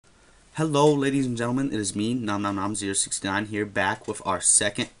Hello, ladies and gentlemen. It is me, Nom069, here back with our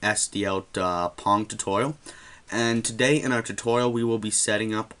second SDL Pong tutorial. And today in our tutorial, we will be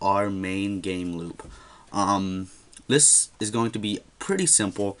setting up our main game loop. This is going to be pretty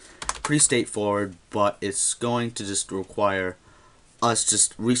simple, pretty straightforward, but it's going to just require us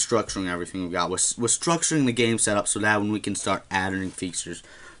just restructuring everything we've got. We're structuring the game setup so that when we can start adding features.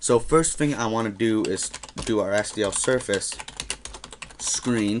 So first thing I want to do is do our SDL surface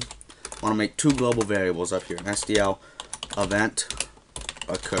screen. I want to make two global variables up here, an SDL event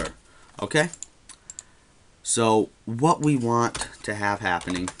occur. Okay? So what we want to have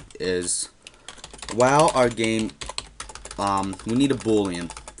happening is while our game, we need a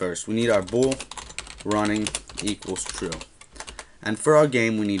boolean first. We need our bool running equals true. And for our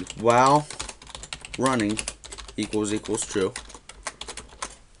game we need while running equals true.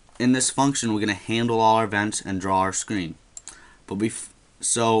 In this function we're going to handle all our events and draw our screen. But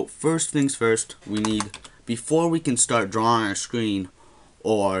so first things first, we need, before we can start drawing our screen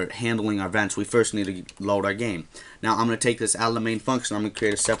or handling our events, we first need to load our game. Now I'm going to take this out of the main function. I'm going to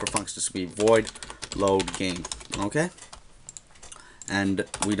create a separate function. This will be void load game. Okay? And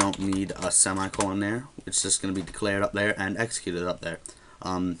we don't need a semicolon there. It's just going to be declared up there and executed up there.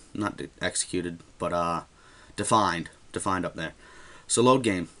 Not executed, but defined up there. So load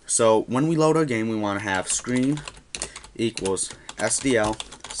game. So when we load our game, we want to have screen equals SDL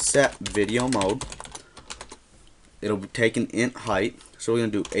set video mode. It'll be taken int height, so we're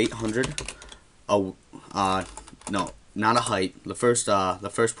gonna do 800. No, not a height. The first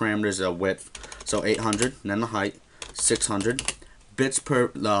parameter is a width, so 800. And then the height 600 bits per.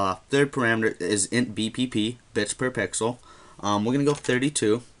 The third parameter is int BPP, bits per pixel. We're gonna go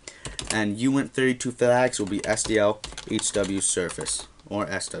 32, and uint 32 flags will be SDL HW surface or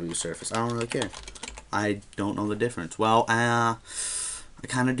SW surface. I don't really care. I don't know the difference. Well, I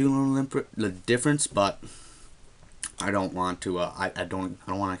kind of do know the difference, but I don't want to. I don't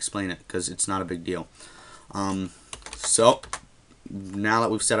want to explain it because it's not a big deal. So now that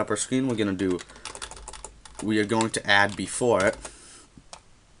we've set up our screen, we are going to add before it,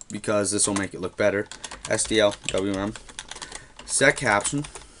 because this will make it look better. SDL WM set caption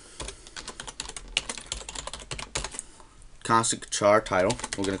constant char title.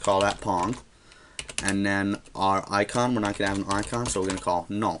 We're going to call that Pong. And then our icon, we're not going to have an icon, so we're going to call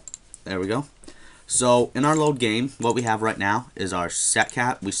null. There we go. So in our load game, what we have right now is our set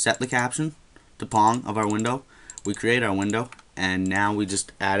cap. We set the caption to Pong of our window. We create our window, and now we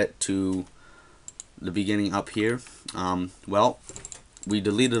just add it to the beginning up here. Well, we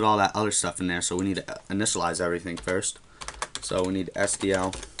deleted all that other stuff in there, so we need to initialize everything first. So we need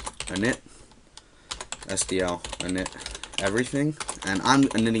SDL init, SDL init everything, and I'm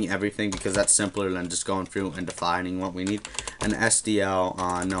initting everything because that's simpler than just going through and defining what we need. And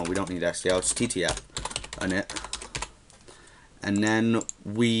SDL, no, we don't need SDL, it's TTF init. And then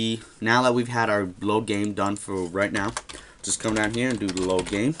now that we've had our load game done for right now, just come down here and do the load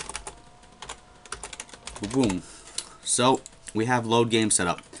game. Boom. So we have load game set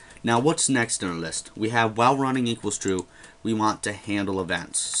up. Now what's next in our list? We have while running equals true. We want to handle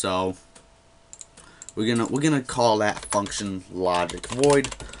events. So we're gonna call that function logic,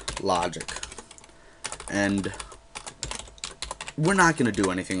 void logic, and we're not gonna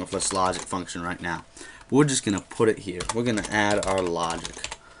do anything with this logic function right now. We're just gonna put it here. We're gonna add our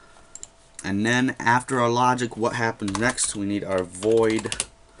logic, and then after our logic, what happens next? We need our void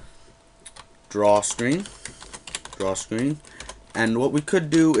draw screen, and what we could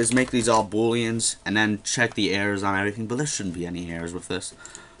do is make these all booleans and then check the errors on everything, but there shouldn't be any errors with this.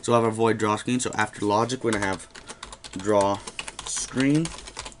 So we have our void draw screen. So after logic, we're going to have draw screen.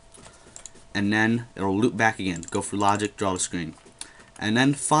 And then it'll loop back again. Go through logic, draw the screen. And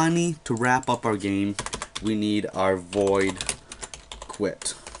then finally, to wrap up our game, we need our void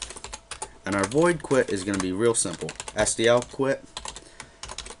quit. And our void quit is going to be real simple. SDL quit.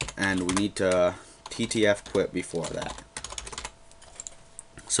 And we need to TTF quit before that.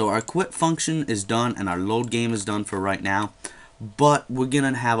 So our quit function is done and our load game is done for right now. But we're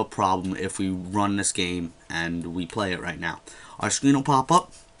going to have a problem if we run this game and we play it right now. Our screen will pop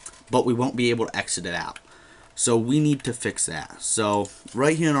up, but we won't be able to exit it out. So we need to fix that. So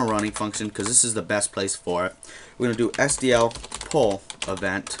right here in our running function, because this is the best place for it, we're going to do SDL pull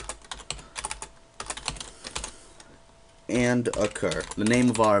event and occur, the name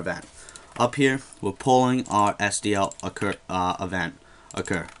of our event. Up here, we're pulling our SDL event.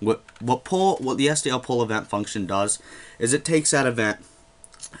 Occur. What the SDL pull event function does is it takes that event.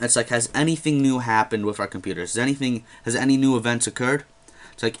 It's like, has anything new happened with our computers? Has any new events occurred?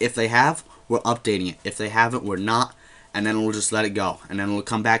 It's like, if they have, we're updating it. If they haven't, we're not. and then we'll just let it go, and then we'll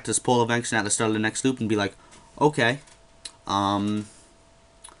come back to this pull function at the start of the next loop and be like, okay,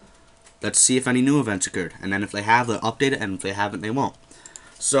 let's see if any new events occurred, and then if they have, they'll update it, and if they haven't, they won't.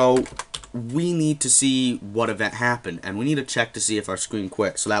 So we need to see what event happened, and we need to check to see if our screen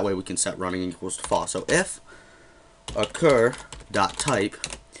quit, so that way we can set running equals to false. So if occur.type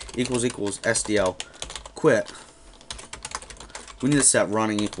equals SDL quit, we need to set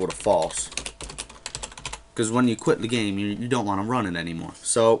running equal to false, because when you quit the game, you don't want to run it anymore.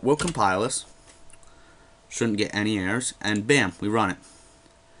 So we'll compile this, shouldn't get any errors, and bam, we run it.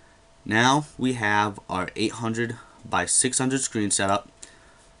 Now we have our 800 by 600 screen set up,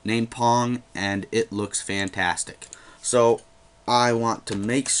 named Pong, and it looks fantastic. So I want to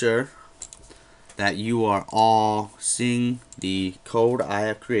make sure that you are all seeing the code I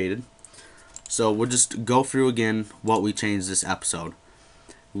have created. So we'll just go through again what we changed this episode.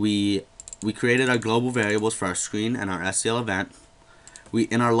 We created our global variables for our screen and our SDL event.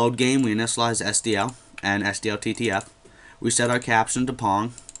 In our load game, we initialized SDL and SDL TTF. We set our caption to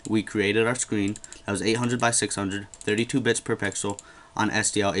Pong. We created our screen that was 800 by 600, 32 bits per pixel on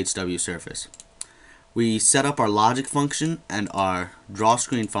SDL HW surface. We set up our logic function and our draw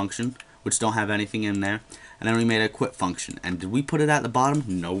screen function, which don't have anything in there, and then we made a quit function. And did we put it at the bottom?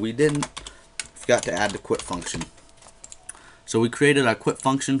 No, we didn't. Forgot to add the quit function. So we created our quit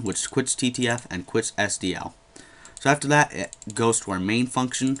function, which quits TTF and quits SDL. So after that, it goes to our main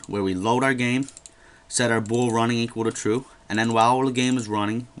function, where we load our game, set our bool running equal to true, and then while the game is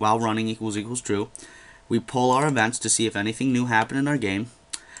running, while running equals true, we pull our events to see if anything new happened in our game,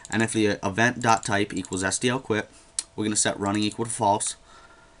 and if the event.type equals SDL quit, we're going to set running equal to false.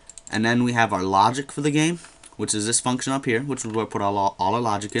 And then we have our logic for the game, which is this function up here, which is where we put all our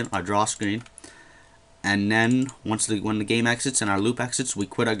logic in, our draw screen. And then when the game exits and our loop exits, we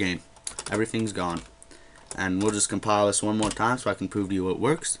quit our game. Everything's gone. And we'll just compile this one more time so I can prove to you it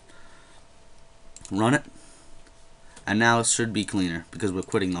works. Run it. And now it should be cleaner because we're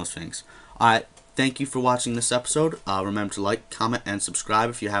quitting those things. Alright, thank you for watching this episode. Remember to like, comment, and subscribe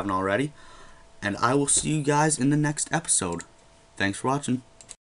if you haven't already. And I will see you guys in the next episode. Thanks for watching.